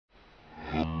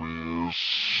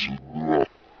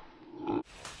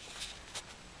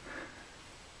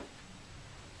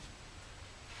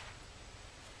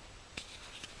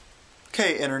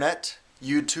Okay, Internet,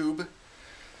 YouTube,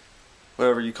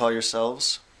 whatever you call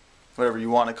yourselves, whatever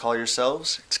you want to call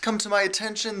yourselves, it's come to my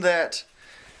attention that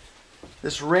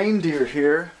this reindeer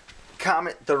here,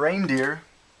 Comet the reindeer,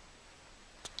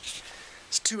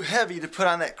 is too heavy to put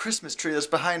on that Christmas tree that's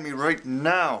behind me right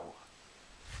now.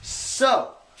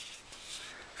 So,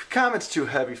 if Comet's too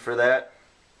heavy for that,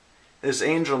 this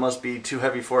angel must be too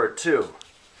heavy for it too.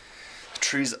 The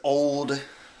tree's old.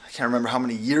 I can't remember how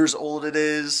many years old it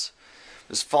is.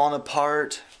 It's falling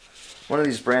apart. One of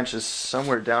these branches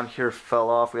somewhere down here fell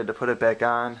off. We had to put it back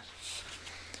on.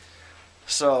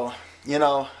 So,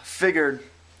 figured,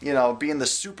 being the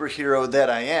superhero that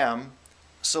I am,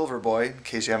 SilverBoy, in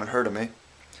case you haven't heard of me,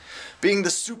 being the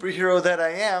superhero that I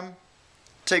am,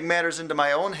 take matters into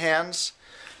my own hands,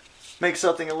 make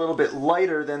something a little bit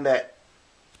lighter than that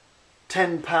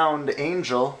 10-pound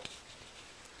angel,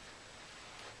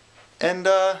 and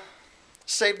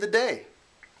save the day.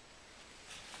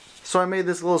 So I made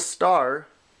this little star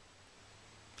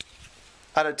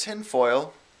out of tin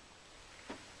foil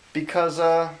because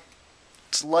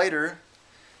it's lighter.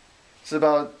 It's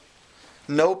about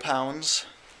no pounds.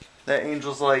 That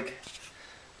angel's like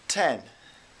 10.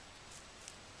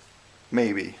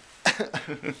 Maybe.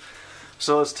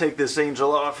 So let's take this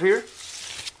angel off here.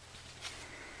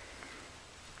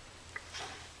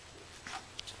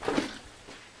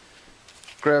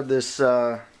 Grab this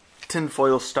tin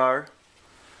foil star.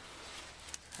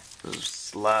 Just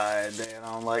slide that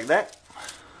on like that.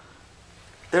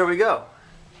 There we go.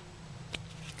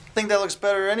 I think that looks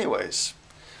better anyways.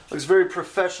 Looks very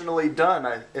professionally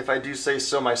done, if I do say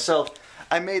so myself.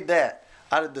 I made that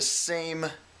out of the same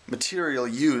material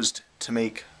used to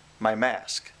make my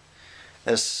mask.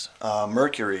 This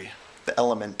mercury, the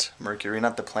element mercury,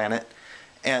 not the planet,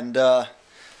 and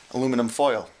aluminum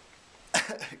foil.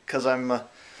 Because I'm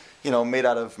made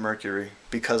out of mercury,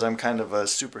 because I'm kind of a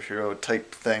superhero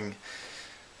type thing.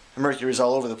 Mercury's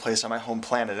all over the place on my home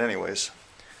planet anyways.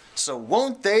 So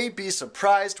won't they be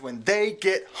surprised when they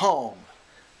get home?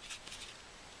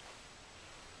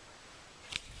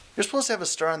 You're supposed to have a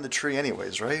star on the tree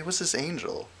anyways, right? What's this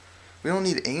angel? We don't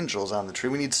need angels on the tree,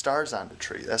 we need stars on the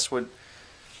tree. That's what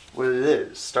it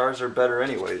is. Stars are better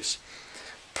anyways.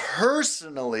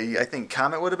 Personally, I think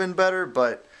Comet would have been better,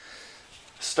 but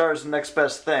star's the next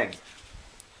best thing.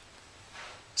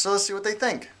 So let's see what they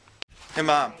think. Hey,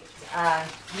 Mom.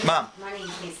 Mom. Money in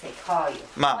case they call you.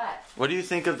 Mom, what do you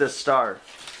think of this star?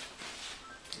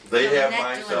 They have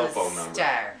my cell phone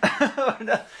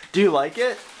number. Do you like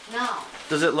it? No.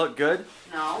 Does it look good?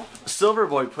 No.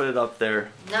 SilverBoy put it up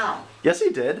there. No. Yes, he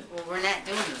did. Well, we're not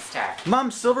doing the star. Mom,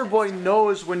 SilverBoy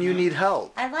knows when you need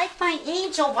help. I like my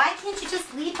angel. Why can't you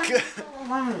just leave my angel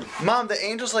alone? Mom, the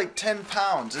angel's like 10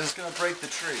 pounds and it's going to break the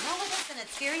tree. No, it isn't.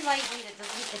 It's very lightweight. It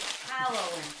doesn't. It's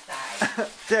hollow inside.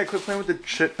 Dad, quit playing with the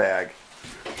chip bag.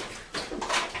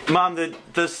 Mom,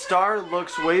 the star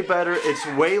looks way better. It's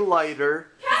way lighter.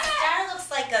 The star looks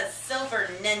like a silver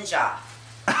ninja.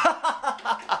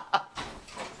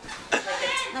 Like a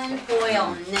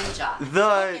tin-foil ninja.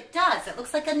 Look, it does. It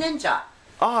looks like a ninja.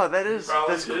 Oh,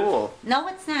 that's cool. No,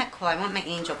 it's not cool. I want my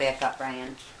angel back up,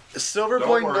 Brian.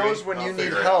 SilverBoy knows when you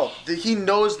need help. He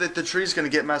knows that the tree's going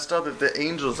to get messed up if the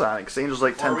angel's on it, because the angel's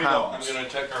like 10 pounds. I'm going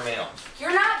to check our mail.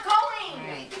 You're not going! All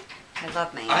right. I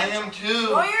love my angel. I am too.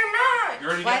 No, you're not! You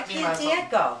already Why got me my can't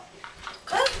Dad go?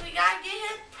 Because we gotta get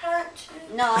his parent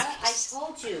too. No, I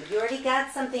told you. You already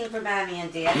got something for Mommy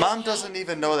and Dad. Mom doesn't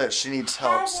even know that she needs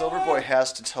help. SilverBoy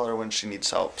has to tell her when she needs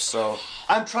help, so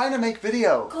I'm trying to make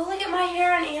video. Go look at my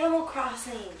hair on Animal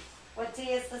Crossing. What day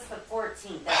is this? The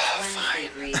 14th. That's Wednesday,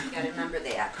 Bree. You gotta remember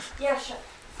that. Yeah, sure.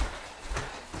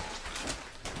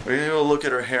 We're going to go look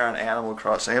at her hair on Animal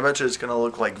Crossing. I bet you it's going to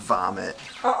look like vomit.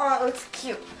 It looks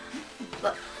cute.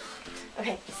 Look.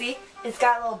 Okay, see? It's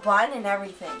got a little bun and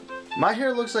everything. My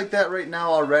hair looks like that right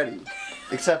now already,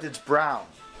 except it's brown.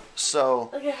 So,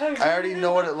 Look at her. I already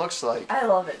know what it looks like. I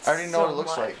love it. I already know what it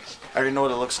looks like. I already know what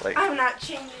it looks like. I'm not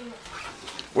changing.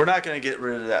 We're not going to get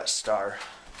rid of that star.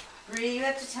 Bree, you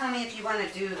have to tell me if you want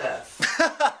to do this.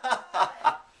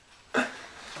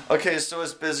 Okay, so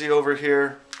it's busy over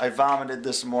here. I vomited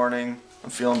this morning. I'm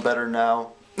feeling better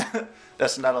now.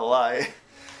 That's not a lie.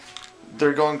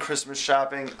 They're going Christmas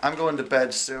shopping. I'm going to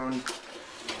bed soon.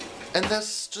 And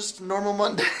that's just a normal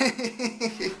Monday.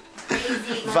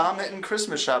 Vomit and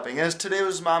Christmas shopping. And today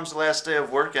was Mom's last day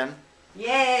of working.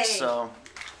 Yay! So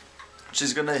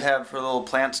she's going to have her little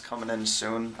plants coming in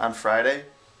soon on Friday.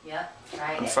 Yep,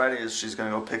 Friday. On Friday she's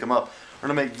going to go pick them up. We're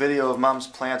going to make video of Mom's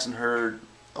plants in her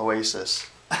oasis.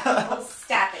 Oh,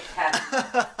 stop it,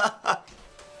 Kevin.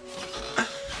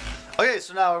 Okay,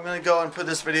 so now I'm going to go and put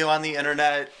this video on the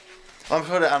internet. I'm gonna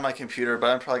put it on my computer, but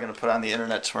I'm probably gonna put it on the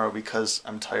internet tomorrow because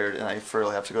I'm tired and I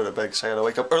really have to go to bed because I gotta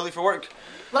wake up early for work.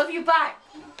 Love you, bye.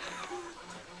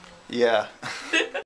 Yeah.